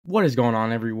What is going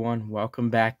on, everyone? Welcome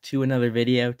back to another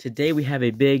video. Today we have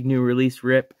a big new release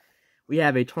rip. We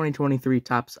have a 2023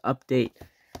 Topps update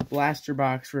blaster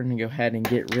box. We're going to go ahead and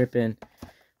get ripping.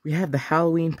 We have the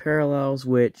Halloween parallels,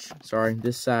 which,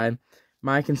 this side.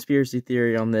 My conspiracy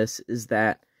theory on this is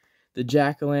that the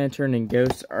jack-o'-lantern and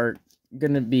ghosts are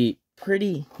going to be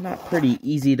not pretty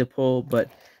easy to pull, but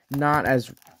not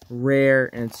as rare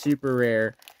and super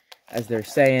rare as they're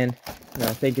saying. And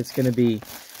I think it's going to be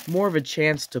more of a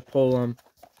chance to pull them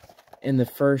in the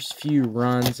first few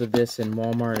runs of this in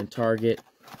Walmart and Target,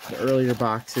 the earlier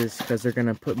boxes, because they're going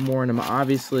to put more in them,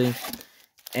 obviously,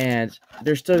 and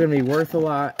they're still going to be worth a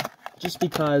lot just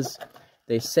because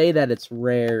they say that it's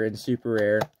rare and super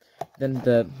rare. Then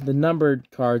the numbered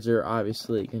cards are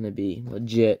obviously going to be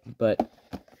legit, but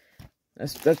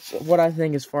that's what I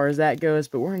think as far as that goes.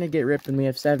 But we're going to get ripping. We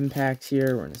have 7 packs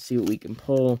here. We're going to see what we can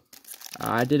pull.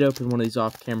 I did open one of these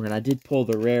off camera, and I did pull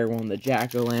the rare one, the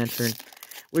jack-o'-lantern,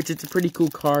 which it's a pretty cool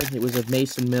card. It was of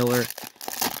Mason Miller,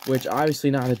 which obviously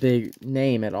not a big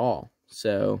name at all.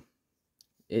 So,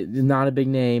 it's not a big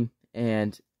name,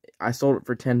 and I sold it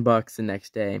for $10 the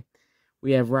next day.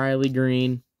 We have Riley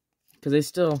Green, because they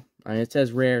still, it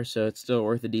says rare, so it's still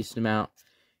worth a decent amount.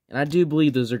 And I do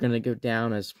believe those are going to go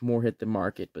down as more hit the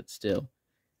market, but still.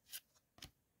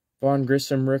 Vaughn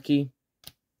Grissom rookie.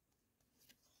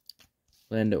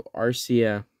 Lando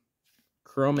Arcia,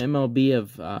 Chrome MLB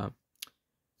of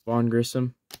Vaughn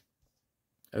Grissom,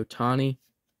 Otani,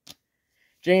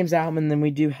 James Outman. Then we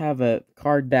do have a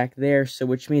card back there, so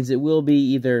which means it will be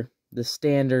either the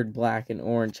standard black and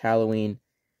orange Halloween,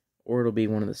 or it'll be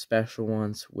one of the special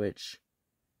ones, which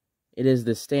it is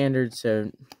the standard,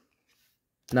 so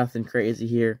nothing crazy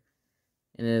here.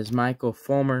 And it is Michael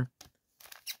Fulmer.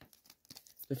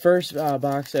 The first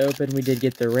box I opened, we did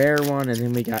get the rare one, and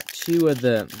then we got 2 of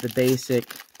the basic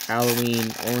Halloween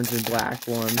orange and black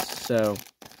ones. So,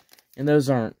 and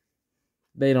those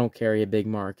they don't carry a big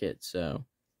market. So,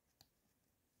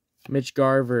 Mitch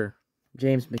Garver,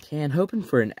 James McCann, hoping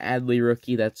for an Adley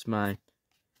rookie. That's my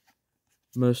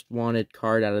most wanted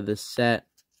card out of this set.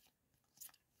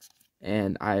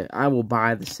 And I will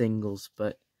buy the singles,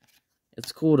 but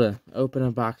it's cool to open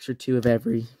a box or 2 of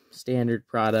every standard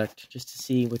product just to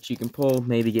see what you can pull,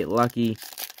 maybe get lucky.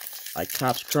 Like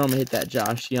Topps Chrome hit that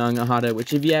Josh Young auto,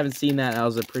 which if you haven't seen that, that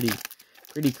was a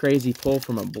pretty crazy pull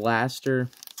from a blaster.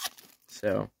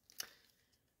 So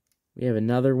we have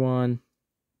another one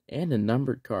and a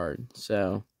numbered card.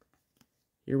 So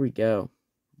here we go.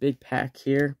 Big pack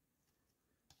here.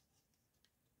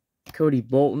 Cody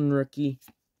Bolton rookie.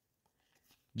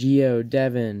 Gio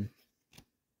Devin.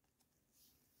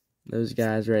 Those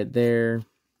guys right there.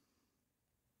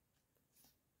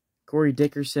 Corey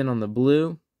Dickerson on the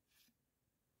blue.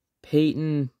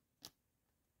 Peyton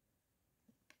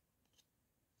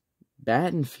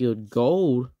Battenfield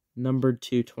gold, numbered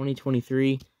to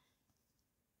 2023.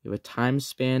 We have a time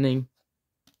spanning.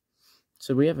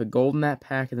 So we have a gold in that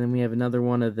pack, and then we have another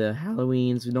one of the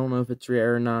Halloweens. We don't know if it's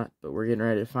rare or not, but we're getting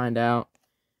ready to find out.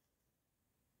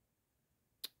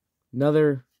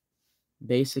 Another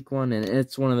basic one, and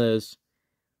it's one of those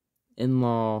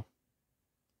in-law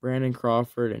Brandon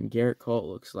Crawford and Garrett Colt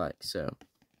looks like. So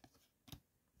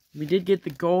we did get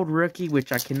the gold rookie,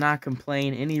 which I cannot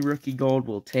complain. Any rookie gold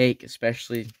will take,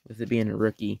 especially with it being a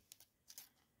rookie.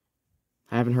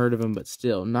 I haven't heard of him, but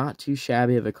still not too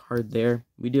shabby of a card there.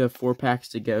 We do have 4 packs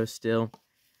to go still.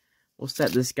 We'll set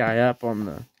this guy up on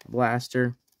the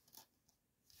blaster.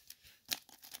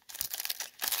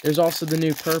 There's also the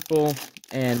new purple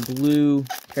and blue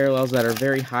parallels that are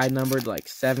very high numbered, like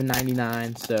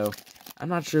 $7.99. So I'm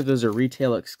not sure if those are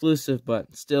retail exclusive,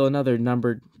 but still another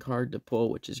numbered card to pull,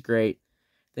 which is great.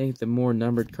 I think the more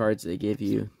numbered cards they give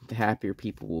you, the happier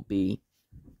people will be.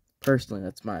 Personally,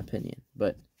 that's my opinion.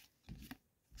 But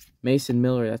Mason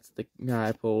Miller, that's the guy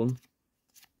I pulled.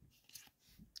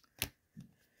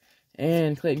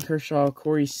 And Clayton Kershaw,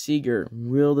 Corey Seager.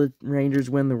 Will the Rangers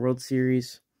win the World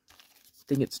Series? I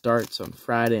think it starts on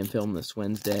Friday and film this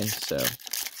Wednesday, so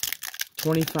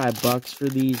 $25 for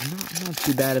these, not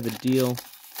too bad of a deal.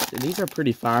 And these are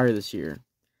pretty fire this year,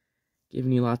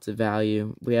 giving you lots of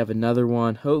value. We have another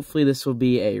one. Hopefully this will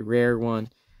be a rare one.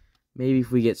 Maybe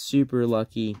if we get super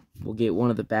lucky, we'll get one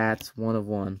of the bats, 1 of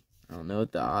 1. I don't know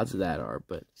what the odds of that are,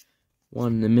 but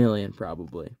 1 in a million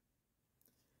probably.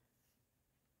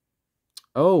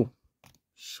 Oh,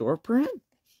 short print?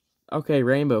 Okay,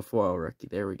 rainbow foil rookie.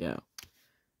 There we go.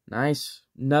 Nice.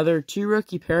 Another 2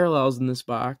 rookie parallels in this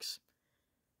box,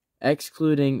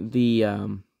 excluding the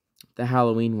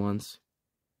Halloween ones.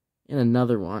 And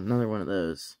another one of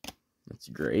those. That's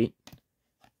great.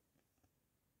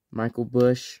 Michael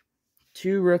Bush,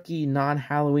 2 rookie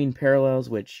non-Halloween parallels,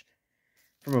 which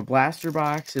from a blaster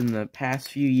box in the past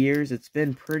few years, it's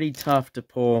been pretty tough to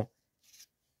pull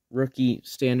rookie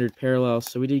standard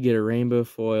parallels. So we did get a rainbow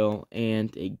foil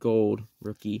and a gold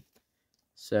rookie.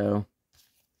 So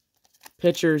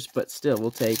pitchers, but still,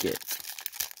 we'll take it.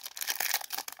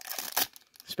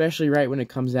 Especially right when it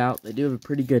comes out. They do have a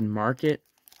pretty good market.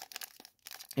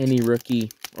 Any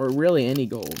rookie, or really any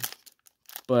gold,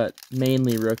 but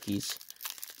mainly rookies.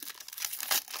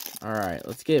 Alright,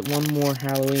 let's get one more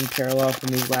Halloween parallel from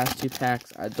these last 2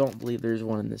 packs. I don't believe there's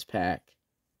one in this pack.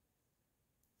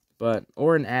 But,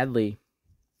 or an Adley.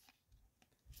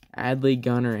 Adley,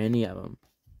 Gunner, any of them.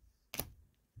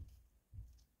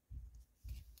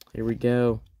 Here we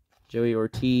go. Joey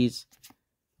Ortiz,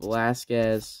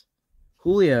 Velasquez,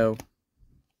 Julio,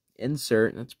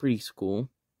 insert, that's pretty cool.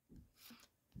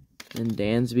 And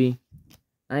Dansby.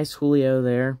 Nice Julio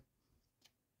there.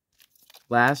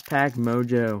 Last pack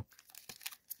Mojo.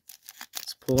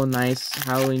 Let's pull a nice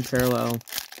Halloween parallel.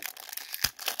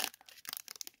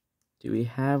 Do we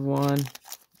have one?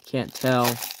 Can't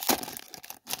tell.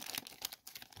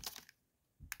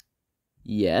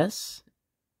 Yes.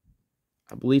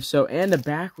 I believe so. And a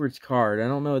backwards card. I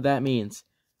don't know what that means.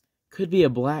 Could be a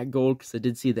black gold because I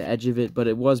did see the edge of it, but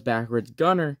it was backwards.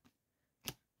 Gunner.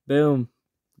 Boom.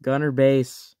 Gunner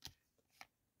base.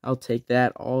 I'll take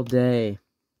that all day.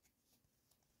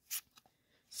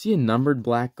 See a numbered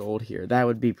black gold here. That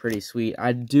would be pretty sweet.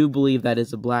 I do believe that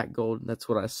is a black gold. That's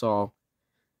what I saw.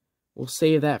 We'll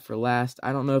save that for last.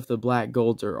 I don't know if the black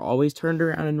golds are always turned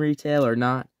around in retail or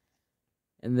not.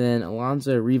 And then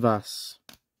Alonso Rivas.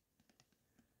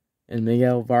 And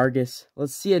Miguel Vargas.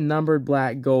 Let's see a numbered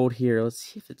black gold here. Let's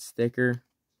see if it's thicker.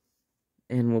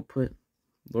 And we'll put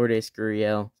Lourdes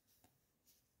Gurriel.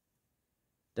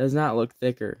 Does not look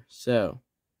thicker. So,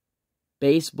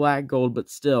 base black gold, but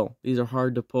still, these are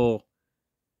hard to pull.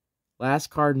 Last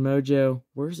card Mojo.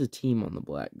 Where's the team on the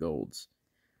black golds?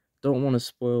 Don't want to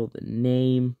spoil the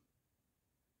name.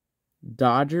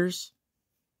 Dodgers.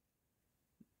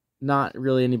 Not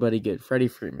really anybody good. Freddie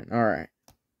Freeman. Alright.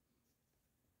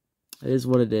 It is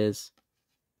what it is.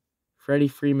 Freddie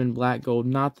Freeman, black gold.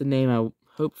 Not the name I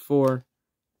hoped for.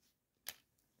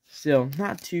 Still,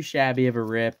 not too shabby of a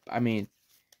rip. I mean,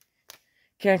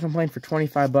 can't complain for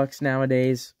 25 bucks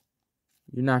nowadays.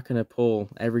 You're not going to pull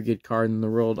every good card in the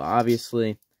world,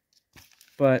 obviously.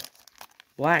 But,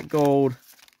 black gold,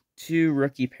 2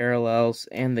 rookie parallels,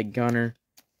 and the Gunner.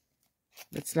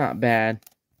 That's not bad.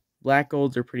 Black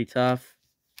golds are pretty tough.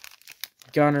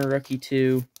 Gunner, rookie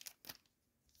 2.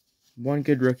 1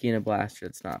 good rookie and a blaster.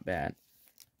 That's not bad.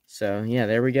 So, yeah,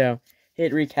 there we go.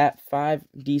 Hit recap. 5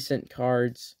 decent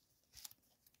cards.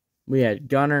 We had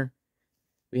Gunner.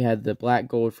 We had the black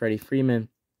gold Freddie Freeman.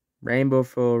 Rainbow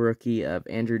foil rookie of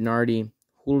Andrew Nardi.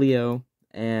 Julio.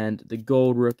 And the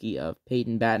gold rookie of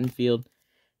Peyton Battenfield.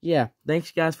 Yeah,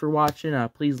 thanks guys for watching.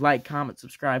 Please like, comment,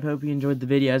 subscribe. Hope you enjoyed the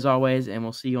video as always. And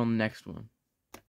we'll see you on the next one.